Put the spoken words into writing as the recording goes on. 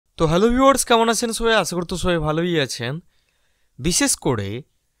তো hello viewers, কেমন আছেন সবাই? আশা করি তো সবাই ভালোই আছেন। বিশেষ করে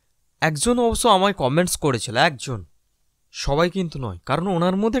একজন অবশ্য আমায় কমেন্টস করেছিল, একজন, সবাই কিন্তু নয়, কারণ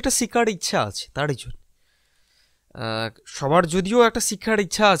ওনার মধ্যে একটা শিক্ষার ইচ্ছা আছে, তারই জন্য। সবার যদিও একটা শিক্ষার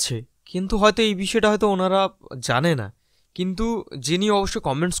ইচ্ছা আছে, কিন্তু হয়তো এই বিষয়টা হয়তো ওনারা জানে না। কিন্তু যিনি অবশ্য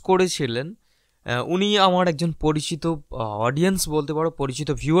কমেন্টস করেছিলেন, উনি আমার একজন পরিচিত অডিয়েন্স বলতে পারো, পরিচিত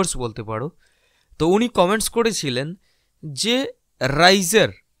ভিউয়ার্স বলতে পারো। তো উনি কমেন্টস করেছিলেন যে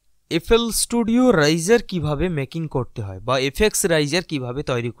রাইজার, এফএল স্টুডিও রাইজার কিভাবে মেকিং করতে হয় বা এফএক্স রাইজার কিভাবে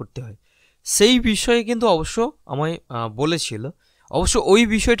তৈরি করতে হয়, সেই বিষয়ে কিন্তু অবশ্য আমায় বলেছিল। অবশ্য ওই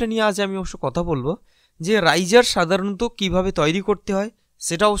বিষয়টা নিয়ে আজ আমি অবশ্য কথা বলবো, যে রাইজার সাধারণত কিভাবে তৈরি করতে হয়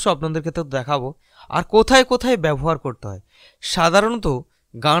সেটা অবশ্য আপনাদেরকে তো দেখাবো, আর কোথায় কোথায় ব্যবহার করতে হয়। সাধারণত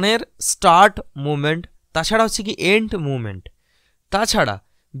গানের স্টার্ট মুভমেন্ট, তাছাড়া হচ্ছে কি এন্ড মুভমেন্ট, তাছাড়া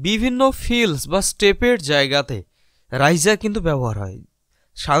বিভিন্ন ফিলস বা স্টেপের জায়গাতে রাইজার কিন্তু ব্যবহার হয়।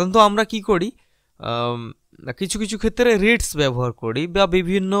 সাধারণত আমরা কি করি, কিছু কিছু ক্ষেত্রে রিডস ব্যবহার করি বা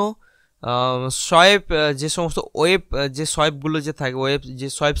বিভিন্ন সোয়েপ, যে সমস্ত ওয়েব, যে সোয়েপগুলো যে থাকে, ওয়েব যে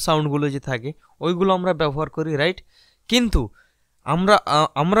সোয়েপ সাউন্ডগুলো যে থাকে, ওইগুলো আমরা ব্যবহার করি, রাইট। কিন্তু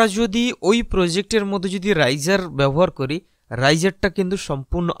আমরা যদি ওই প্রজেক্টের মধ্যে যদি রাইজার ব্যবহার করি, রাইজারটা কিন্তু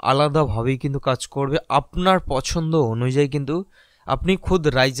সম্পূর্ণ আলাদাভাবেই কিন্তু কাজ করবে। আপনার পছন্দ অনুযায়ী কিন্তু আপনি খুদ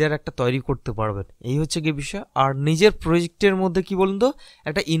রাইজার একটা তৈরি করতে পারবেন, এই হচ্ছে কি বিষয়। আর নিজের প্রজেক্টের মধ্যে কি বলুন তো,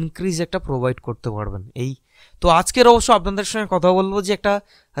 একটা ইনক্রিজ একটা প্রোভাইড করতে পারবেন। এই তো আজকের অবশ্য আপনাদের সঙ্গে কথা বলবো যে একটা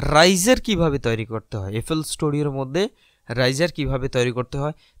রাইজার কিভাবে তৈরি করতে হয়, এফএল স্টুডিওর মধ্যে রাইজার কিভাবে তৈরি করতে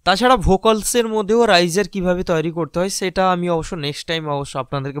হয়, তাছাড়া ভোকালসের মধ্যেও রাইজার কিভাবে তৈরি করতে হয়, সেটা আমি অবশ্য নেক্সট টাইম অবশ্য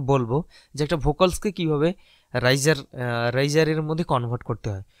আপনাদেরকে বলবো, যে একটা ভোকালসকে কিভাবে রাইজারের মধ্যে কনভার্ট করতে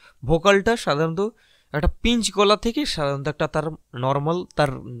হয়। ভোকালটা সাধারণত একটা পিঞ্চ গলা থেকে সাধারণত একটা তার নর্মাল, তার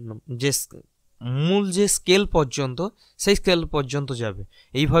যে মূল যে স্কেল পর্যন্ত, সেই স্কেল পর্যন্ত যাবে,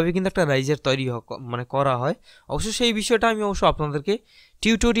 এইভাবে কিন্তু একটা রাইজার তৈরি মানে করা হয়। অবশ্য সেই বিষয়টা আমি অবশ্য আপনাদেরকে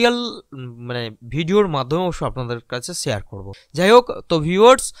টিউটোরিয়াল মানে ভিডিওর মাধ্যমে অবশ্য আপনাদের কাছে শেয়ার করব। যাই হোক, তো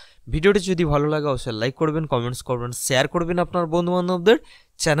ভিউয়ার্স, ভিডিওটি যদি ভালো লাগে অবশ্যই লাইক করবেন, কমেন্টস করবেন, শেয়ার করবেন আপনার বন্ধুবান্ধবদের।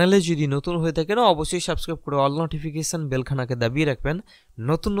 চ্যানেলে যদি নতুন হয়ে থাকেন অবশ্যই সাবস্ক্রাইব করে অল নোটিফিকেশান বেলখানাকে দাবিয়ে রাখবেন,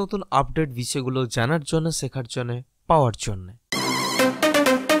 নতুন নতুন আপডেট বিষয়গুলো জানার জন্য, শেখার জন্য, পাওয়ার জন্য।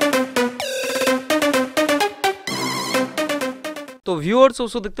 তো ভিউয়ার্স,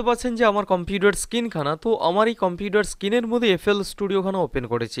 অবশ্য দেখতে পাচ্ছেন যে আমার কম্পিউটার স্ক্রিনখানা, তো আমার এই কম্পিউটার স্ক্রিনের মধ্যে এফএল স্টুডিওখানা ওপেন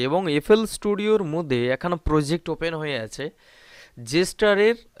করেছি, এবং এফএল স্টুডিওর মধ্যে এখানে প্রজেক্ট ওপেন হয়ে আছে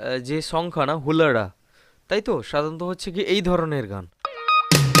জেস্টারের যে সংখানা হুলারা, তাই তো সাধারণত হচ্ছে কি এই ধরনের গান।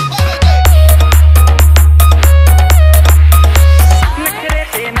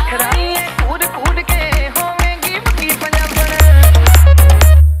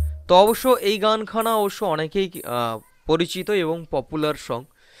 তো অবশ্য এই গানখানা অবশ্য অনেকেই পরিচিত এবং পপুলার সং।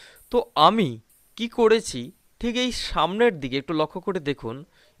 তো আমি কি করেছি, ঠিক এই সামনের দিকে একটু লক্ষ্য করে দেখুন,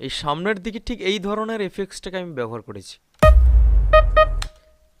 এই সামনের দিকে ঠিক এই ধরনের এফেক্টসটাকে আমি ব্যবহার করেছি,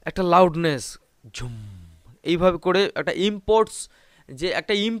 একটা লাউডনেস, ঝুম, এইভাবে করে একটা ইম্পোর্টস, যে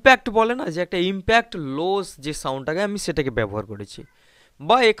একটা ইম্প্যাক্ট বলে না, যে একটা ইম্প্যাক্ট লোস যে সাউন্ডটাকে, আমি সেটাকে ব্যবহার করেছি।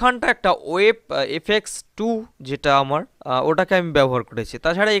 বা এখানটা একটা ওয়েব এফএক্স 2 যেটা আমার, ওটাকে আমি ব্যবহার করেছি।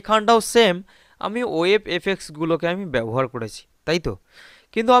 তাছাড়া এখানটাও সেম, আমি ওয়েব এফএক্সগুলোকে আমি ব্যবহার করেছি, তাই তো।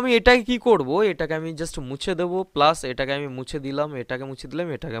 কিন্তু আমি এটাকে কি করব, এটাকে আমি জাস্ট মুছে দেবো, প্লাস এটাকে আমি মুছে দিলাম, এটাকে মুছে দিলাম,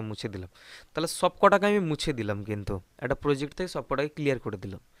 এটাকে মুছে দিলাম, তাহলে সব কটাকে আমি মুছে দিলাম, কিন্তু একটা প্রজেক্ট থেকে সব কটাকে ক্লিয়ার করে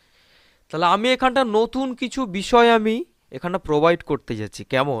দিলাম। তাহলে আমি এখানটা নতুন কিছু বিষয় আমি এখানটা প্রোভাইড করতে যাচ্ছি।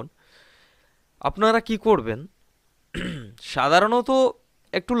 কেমন, আপনারা কি করবেন, সাধারণত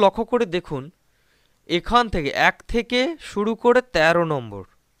একটু লক্ষ্য করে দেখুন, এখান থেকে 1 থেকে শুরু করে 13 নম্বর,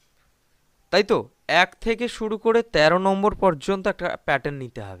 তাই তো 1 থেকে শুরু করে 13 নম্বর পর্যন্ত একটা প্যাটার্ন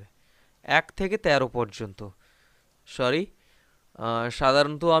নিতে হবে, 1 থেকে 13 পর্যন্ত। সরি,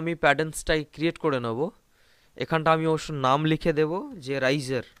 সাধারণত আমি প্যাটার্নসটাই ক্রিয়েট করে নেব। এখানটা আমি অবশ্য নাম লিখে দেব যে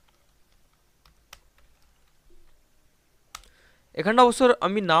রাইজার। এখানটা অবশ্য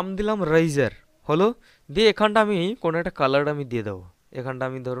আমি নাম দিলাম রাইজার, হলো। দিয়ে এখানটা আমি কোনো একটা কালার আমি দিয়ে দেবো। এখানটা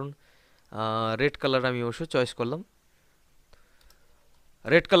আমি ধরুন রেড কালার আমি অবশ্য চয়েস করলাম,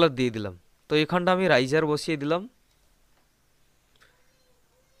 রেড কালার দিয়ে দিলাম। তো এখানটা আমি রাইজার বসিয়ে দিলাম।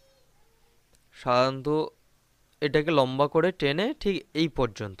 সাধারণত এটাকে লম্বা করে টেনে ঠিক এই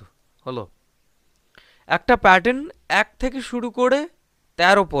পর্যন্ত হলো একটা প্যাটার্ন, 1 থেকে শুরু করে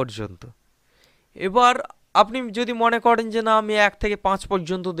 13 পর্যন্ত। এবার আপনি যদি মনে করেন যে না, আমি 1 থেকে 5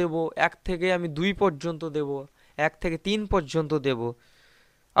 পর্যন্ত দেব, 1 থেকে আমি 2 পর্যন্ত দেব, 1 থেকে 3 পর্যন্ত দেব,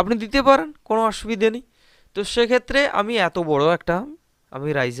 আপনি দিতে পারেন, কোনো অসুবিধে নেই। তো সেক্ষেত্রে আমি এত বড় একটা আমি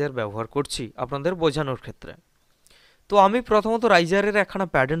রাইজার ব্যবহার করছি আপনাদের বোঝানোর ক্ষেত্রে। তো আমি প্রথমত রাইজারের একখানা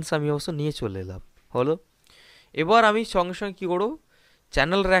প্যাটার্নস আমি অবশ্য নিয়ে চলে এলাম, হলো। এবার আমি সঙ্গে সঙ্গে কী করবো,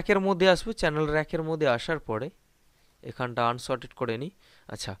 চ্যানেল র্যাকের মধ্যে আসবো। চ্যানেল র্যাকের মধ্যে আসার পরে এখানটা আনসর্টেড করে নিই।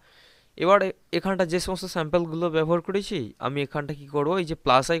 আচ্ছা, এবার এখানটা যে সমস্ত স্যাম্পলগুলো ব্যবহার করেছি, আমি এখানটা কি করব, এই যে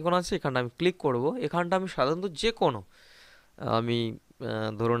প্লাস আইকন আছে এখানটা আমি ক্লিক করব। এখানটা আমি সাধারণত যে কোনো আমি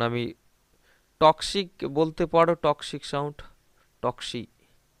ধরুন আমি টক্সিক বলতে পারো, টক্সিক সাউন্ড, টক্সি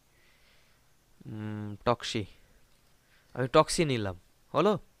টক্সি আমি টক্সি নিলাম,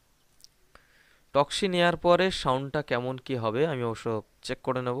 হলো। টক্সি নেওয়ার পরে সাউন্ডটা কেমন কি হবে আমি অবশ্য চেক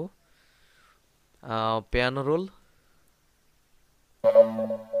করে নেব। পিয়ানো রোল,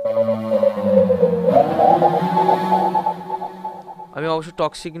 আমি অবশ্য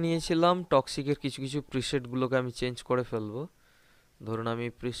টক্সিক নিয়েছিলাম। টক্সিকের কিছু কিছু প্রিসেটগুলোকে আমি চেঞ্জ করে ফেলবো। ধরুন আমি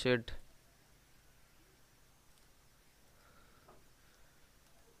প্রিসেট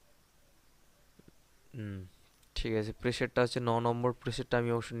ঠিক আছে, প্রিসেটটা হচ্ছে 9 নম্বর প্রিসেটটা আমি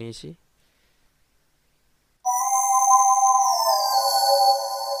অবশ্য নিয়েছি।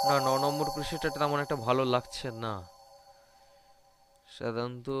 না, 9 নম্বর প্রিসেটটা তেমন একটা ভালো লাগছে না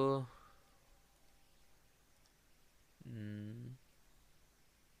সাধারণত।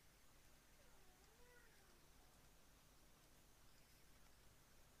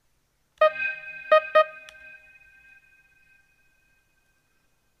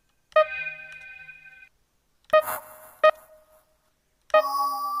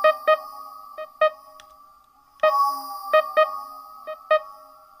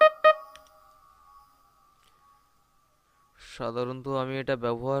 সাধারণত আমি এটা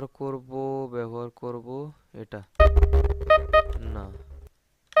ব্যবহার করব এটা না,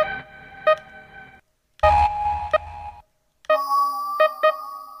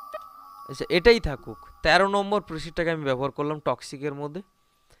 আচ্ছা এটাই থাকুক। 13 নম্বর প্রিসেটটাকে আমি ব্যবহার করলাম টক্সিকের মধ্যে।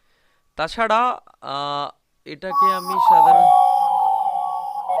 তাছাড়া এটাকে আমি সাধারণ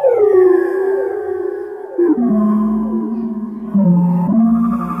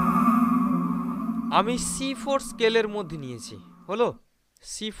আমি C4 স্কেলের মধ্যে নিয়েছি, হলো।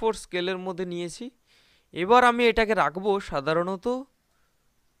 C4 স্কেলের মধ্যে নিয়েছি। এবার আমি এটাকে রাখবো সাধারণত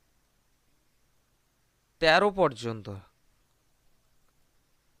 13 পর্যন্ত,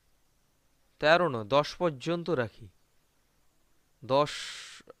 13 না 10 পর্যন্ত রাখি, 10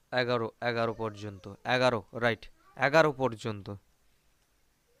 11 পর্যন্ত, 11 রাইট, 11 পর্যন্ত।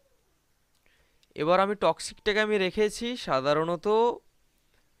 এবার আমি টক্সিকটাকে আমি রেখেছি সাধারণত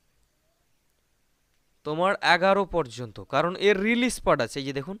তোমার 11 পর্যন্ত, কারণ এর রিলিজ পার্ট আছে, এই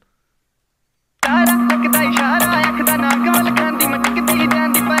যে দেখুন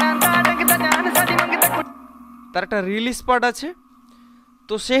তার একটা রিলিজ পার্ট আছে।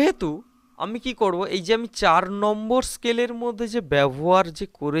 তো সেহেতু আমি কি করব, এই যে আমি 4 নম্বর স্কেলের মধ্যে যে ব্যবহার যে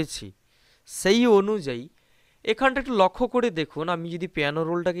করেছি সেই অনুযায়ী এখানটা একটু লক্ষ্য করে দেখুন। আমি যদি পিয়ানো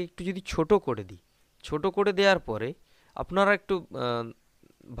রোলটাকে একটু যদি ছোট করে দিই, ছোট করে দেওয়ার পরে আপনারা একটু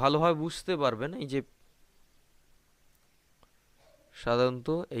ভালোভাবে বুঝতে পারবেন। এই যে সাধারণত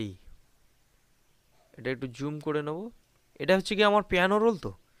এটা একটু জুম করে নেব, এটা হচ্ছে কি আমার পিয়ানো রোল।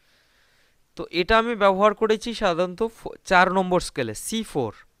 তো এটা আমি ব্যবহার করেছি সাধারণত 4 নম্বর স্কেলে,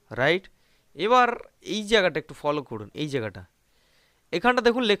 C4, রাইট। এবার এই জায়গাটা একটু ফলো করুন, এই জায়গাটা এখানটা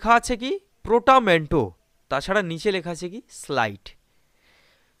দেখুন লেখা আছে কি প্রোটামেন্টো, তাছাড়া নিচে লেখা আছে কি স্লাইড।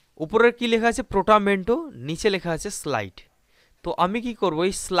 উপরের কি লেখা আছে প্রোটামেন্টো, নিচে লেখা আছে স্লাইড। তো আমি কি করব,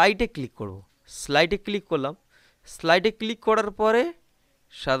 এই স্লাইডে ক্লিক করব। স্লাইডে ক্লিক করলাম। স্লাইডে ক্লিক করার পরে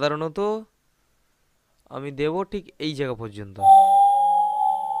সাধারণত আমি দেব ঠিক এই জায়গা পর্যন্ত।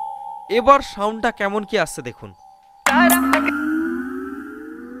 এবার সাউন্ডটা কেমন কি আসছে দেখুন।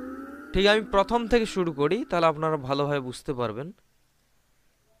 ঠিক আমি প্রথম থেকে শুরু করি, তাহলে আপনারা ভালোভাবে বুঝতে পারবেন।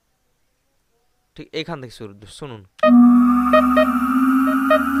 ঠিক এখান থেকে শুনুন।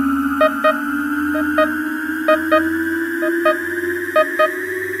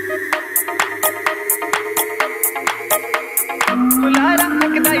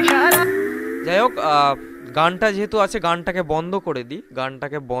 যাই হোক, গানটা যেহেতু আছে গানটাকে বন্ধ করে দিই।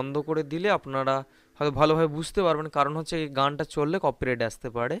 গানটাকে বন্ধ করে দিলে আপনারা হয়তো ভালোভাবে বুঝতে পারবেন, কারণ হচ্ছে এই গানটা চললে কপিরাইট আসতে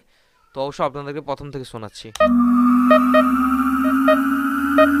পারে। তো অবশ্য আপনাদেরকে প্রথম থেকে শোনাচ্ছি।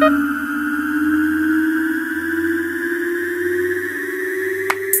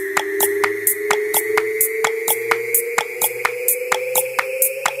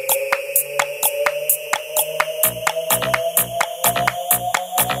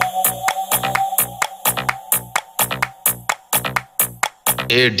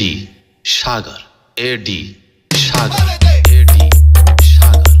 এডি সাগর, এডি সাগর, এডি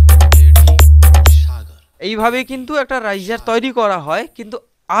সাগর, এডি সাগর। এইভাবে কিন্তু একটা রাইজার তৈরি করা হয়, কিন্তু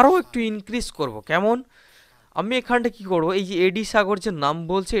আরও একটু ইনক্রিজ করব। কেমন, আমি এখানটা কি করব, এই যে এডি সাগর যে নাম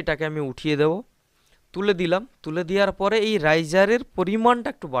বলছে এটাকে আমি উঠিয়ে দেব, তুলে দিলাম। তুলে দেওয়ার পরে এই রাইজারের পরিমাণটা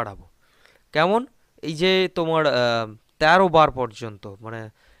একটু বাড়াবো। কেমন, এই যে তোমার 13 বার পর্যন্ত, মানে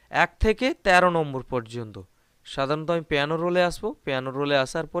 1 থেকে 13 নম্বর পর্যন্ত। সাধারণত আমি পিয়ানো রোলে আসবো, পিয়ানো রোলে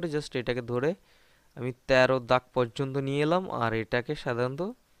আসার পরে জাস্ট এটাকে ধরে আমি 13 দাগ পর্যন্ত নিয়ে এলাম, আর এটাকে সাধারণত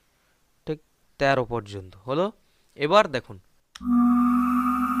ঠিক 13 পর্যন্ত হলো। এবার দেখুন,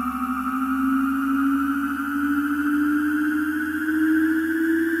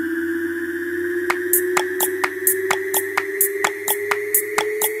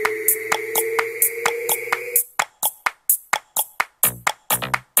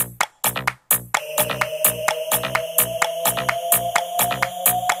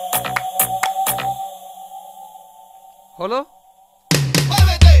 হলো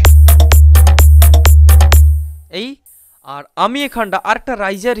এই। আর আমি এখানটা আরেকটা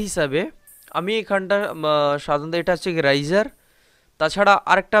রাইজার হিসাবে, আমি এখানটা সাধারণত এটা হচ্ছে রাইজার, তাছাড়া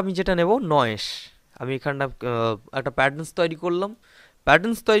আরেকটা আমি যেটা নেব নয়েস। আমি এখানটা একটা প্যাটার্নস তৈরি করলাম।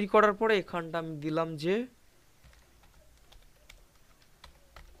 প্যাটার্নস তৈরি করার পরে এখানটা আমি দিলাম যে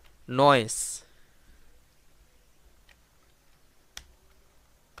নয়েস।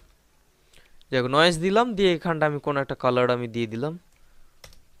 দেখো নয়েস দিলাম, দিয়ে এখানটা আমি কোনো একটা কালার আমি দিয়ে দিলাম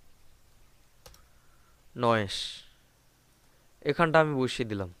নয়েস, এখানটা আমি বসিয়ে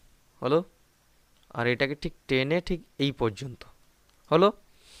দিলাম, হলো। আর এটাকে ঠিক টেনে ঠিক এই পর্যন্ত হলো।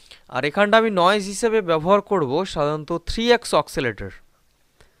 আর এখানটা আমি নয়েজ হিসেবে ব্যবহার করব সাধারণত 3x অক্সিলেটর,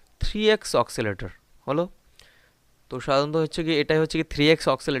 3x অক্সিলেটর হলো। তো সাধারণত হচ্ছে কি এটাই হচ্ছে কি 3x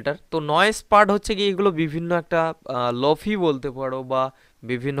অক্সিলেটর। তো নয়েজ পার্ট হচ্ছে কি এগুলো বিভিন্ন একটা লফি বলতে পারো বা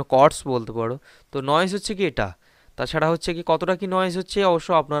বিভিন্ন কর্ডস বলতে পারো। তো নয়েজ হচ্ছে কি এটা, তাছাড়া হচ্ছে কি কতটা কি নয়েজ হচ্ছে অবশ্য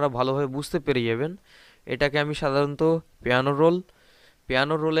আপনারা ভালোভাবে বুঝতে পেরে যাবেন। এটাকে আমি সাধারণত পিয়ানো রোল,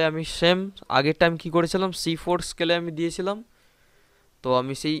 পিয়ানো রোলে আমি সেম আগের টাইম কি করেছিলাম C4 স্কেলে আমি দিয়েছিলাম। তো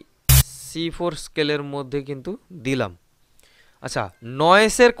আমি সেই C4 স্কেলের মধ্যে কিন্তু দিলাম। আচ্ছা,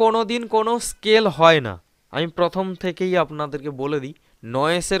 নয়েসের কোনো দিন কোনো স্কেল হয় না, আমি প্রথম থেকেই আপনাদেরকে বলে দিই,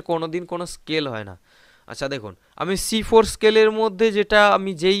 নয়েসের কোনো দিন কোনো স্কেল হয় না। আচ্ছা দেখুন, আমি C4 স্কেলের মধ্যে যেটা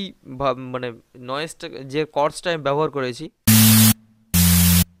আমি যেই মানে নয়েসটা যে কর্ডসটা আমি ব্যবহার করেছি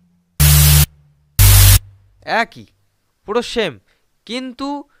একই, পুরো সেম, কিন্তু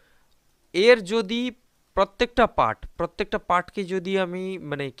এর যদি প্রত্যেকটা পার্টকে যদি আমি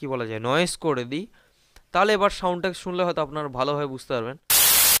মানে কি বলা যায় নয়েস করে দিই, তাহলে এবার সাউন্ডটা শুনলে হয়তো আপনারা ভালোভাবে বুঝতে পারবেন।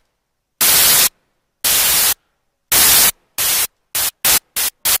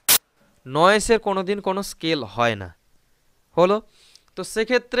 নয়েসের কোনো দিন কোনো স্কেল হয় না, হলো। তো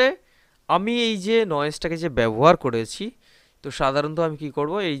সেক্ষেত্রে আমি এই যে নয়েসটাকে যে ব্যবহার করেছি, তো সাধারণত আমি কি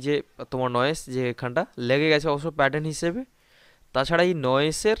করব, এই যে তোমার নয়েস যে এখানটা লেগে গেছে অবশ্য প্যাটার্ন হিসেবে, তাছাড়া এই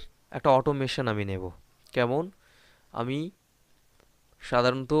নয়েসের একটা অটোমেশন আমি নেব। কেমন, আমি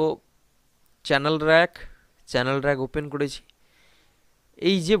সাধারণত চ্যানেল র্যাক ওপেন করেছি।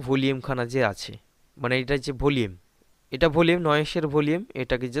 এই যে ভলিউমখানা যে আছে, মানে এটা যে ভলিউম, এটা ভলিউম নয়েসের ভলিউম,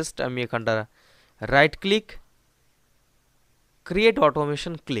 এটাকে জাস্ট আমি এখানটা right click, create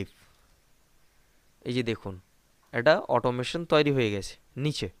automation clip. এই যে দেখুন এটা অটোমেশন তৈরি হয়ে গেছে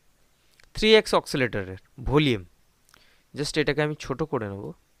নিচে 3x অক্সিলেটরের ভলিউম। জাস্ট এটাকে আমি ছোট করে নেব,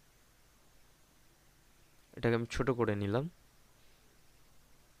 এটাকে আমি ছোট করে নিলাম,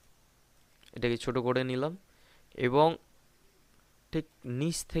 এটাকে ছোট করে নিলাম, এবং ঠিক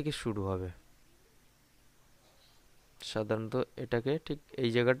নিচ থেকে শুরু হবে সাধারণত এটাকে ঠিক এই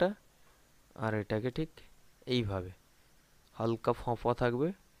জায়গাটা, আর এটাকে ঠিক এইভাবে হালকা ফাঁপা থাকবে।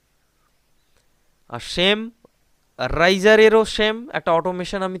 আর সেম রাইজারেরও সেম একটা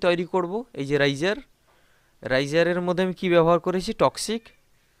অটোমেশন আমি তৈরি করব। এই যে রাইজারের মধ্যে আমি কি ব্যবহার করেছি টক্সিক।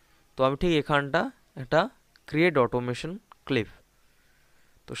 তো আমি ঠিক এখানটা একটা ক্রিয়েট অটোমেশন ক্লিপ।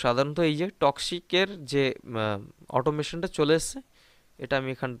 তো সাধারণত এই যে টক্সিকের যে অটোমেশনটা চলে এসছে, এটা আমি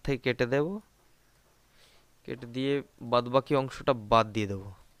এখান থেকে কেটে দেব, কেটে দিয়ে বাদবাকি অংশটা বাদ দিয়ে দেব,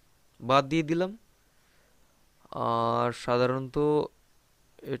 বাদ দিয়ে দিলাম। আর সাধারণত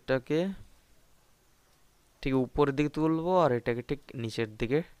এটাকে ঠিক উপরের দিকে তুলবো, আর এটাকে ঠিক নিচের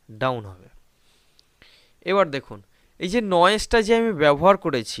দিকে ডাউন হবে। এবার দেখুন এই যে নয়েজটা যে আমি ব্যবহার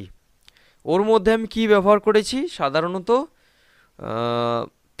করেছি, ওর মধ্যে আমি কি ব্যবহার করেছি সাধারণত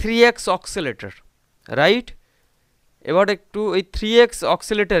 3x অক্সিলেটর, রাইট। এবার একটু ওই 3x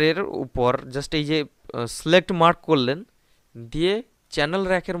অক্সিলেটরের উপর জাস্ট এই যে সিলেক্ট মার্ক করলেন, দিয়ে চ্যানেল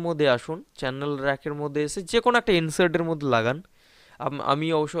র্যাকের মধ্যে আসুন, চ্যানেল র্যাকের মধ্যে এসে যে কোনো একটা ইনসার্টের মধ্যে লাগান। আমি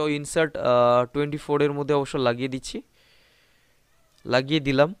অবশ্য ইনসার্ট 24 এর মধ্যে অবশ্য লাগিয়ে দিচ্ছি, লাগিয়ে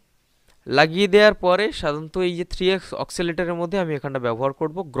দিলাম। লাগিয়ে দেওয়ার পরে সাধারণত এই যে 3x অক্সিলেটরের মধ্যে আমি এখানটা ব্যবহার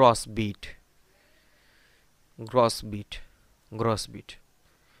করব gross bit. Gross bit, gross bit,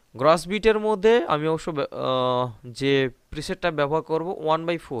 gross বিটের মধ্যে আমি অবশ্য যে প্রিসেটটা ব্যবহার করব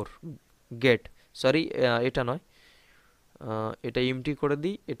 1/4 গেট, সরি এটা নয়, এটা এমটি করে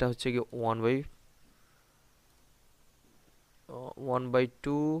দিই, এটা হচ্ছে কি 1/2,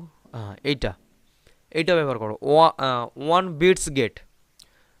 এইটা এইটা ব্যবহার করো 1 বিটস গেট,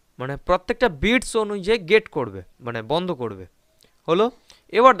 মানে প্রত্যেকটা বিটস অনুযায়ী গেট করবে, মানে বন্ধ করবে। হলো,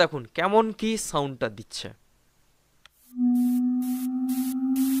 এবার দেখুন কেমন কি সাউন্ডটা দিচ্ছে।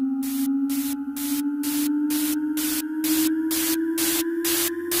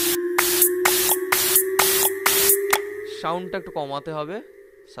 সাউন্ডটা একটু কমাতে হবে,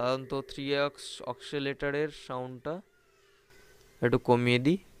 সাধারণত 3x অক্সিলেটরের সাউন্ডটা একটু কমিয়ে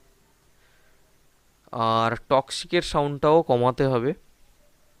দিই, আর টক্সিকের সাউন্ডটাও কমাতে হবে,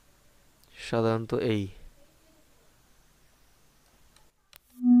 সাধারণত এই।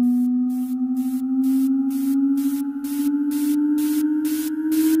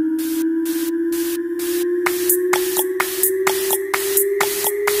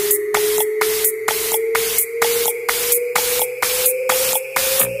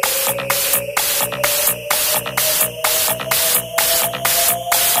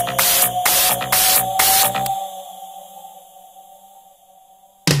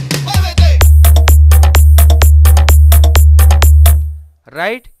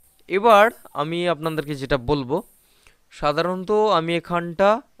 রাইট, এবার আমি আপনাদেরকে যেটা বলবো, সাধারণত আমি এখানটা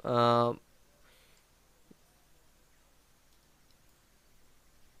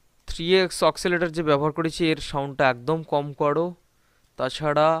 3x অক্সিলেটর যে ব্যবহার করেছি এর সাউন্ডটা একদম কম করো।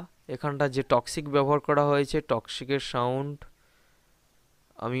 তাছাড়া এখানটা যে টক্সিক ব্যবহার করা হয়েছে টক্সিকের সাউন্ড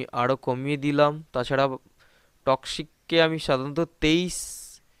আমি আরও কমিয়ে দিলাম। তাছাড়া টক্সিককে আমি সাধারণত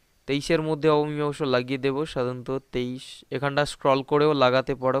 23-এর মধ্যে আমি অবশ্য লাগিয়ে দেবো, সাধারণত 23। এখানটা স্ক্রল করেও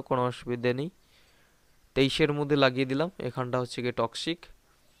লাগাতে পারো, কোনো অসুবিধা নেই। 23-এর মধ্যে লাগিয়ে দিলাম। এখানটা হচ্ছে গিয়ে টক্সিক,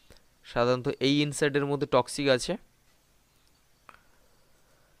 সাধারণত এই ইনসাইডের মধ্যে টক্সিক আছে।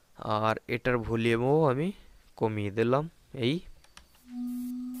 আর এটার ভলিউমও আমি কমিয়ে দিলাম এই।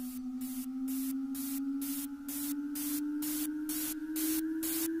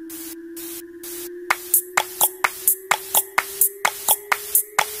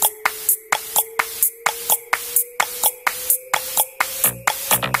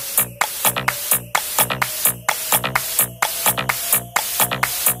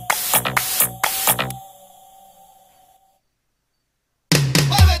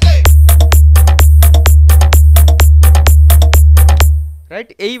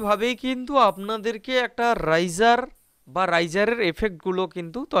 রাইট, এইভাবেই কিন্তু আপনাদেরকে একটা রাইজার বা রাইজারের এফেক্টগুলো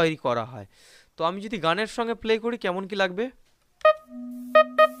কিন্তু তৈরি করা হয়। তো আমি যদি গানের সঙ্গে প্লে করি কেমন কি লাগবে।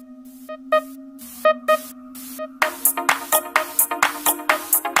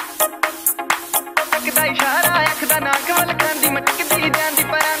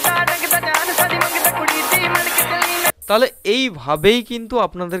 তাহলে এইভাবেই কিন্তু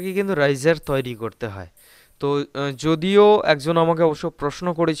আপনাদেরকে কিন্তু রাইজার তৈরি করতে হয়। তো যদিও একজন আমাকে অবশ্য প্রশ্ন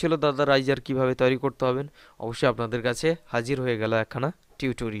করেছিল দাদা রাইজার কিভাবে তৈরি করতে হবেন, অবশ্যই আপনাদের কাছে হাজির হয়ে গেল একখানা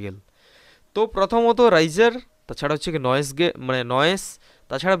টিউটোরিয়াল। তো প্রথমত রাইজার, তাছাড়া হচ্ছে কি মানে নয়েস,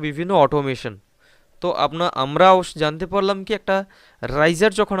 তাছাড়া বিভিন্ন অটোমেশন। তো আমরা অবশ্য জানতে পারলাম কি একটা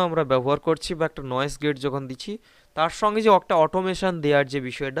রাইজার যখন আমরা ব্যবহার করছি বা একটা নয়েস গেট যখন দিচ্ছি, তার সঙ্গে যে একটা অটোমেশন দেওয়ার যে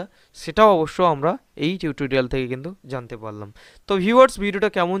বিষয়টা, সেটাও অবশ্য আমরা এই টিউটোরিয়াল থেকে কিন্তু জানতে পারলাম। তো ভিউয়ার্স, ভিডিওটা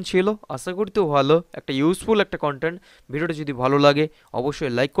কেমন ছিল, আশা করি তো ভালো, একটা ইউজফুল একটা কন্টেন্ট। ভিডিওটা যদি ভালো লাগে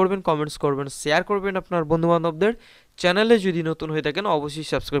অবশ্যই লাইক করবেন, কমেন্টস করবেন, শেয়ার করবেন আপনার বন্ধুবান্ধবদের। চ্যানেলে যদি নতুন হয়ে থাকেন অবশ্যই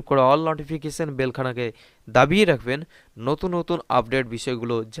সাবস্ক্রাইব করে অল নোটিফিকেশান বেলখানাকে দাবিয়ে রাখবেন, নতুন নতুন আপডেট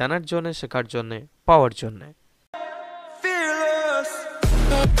বিষয়গুলো জানার জন্য, শেখার জন্য, পাওয়ার জন্য।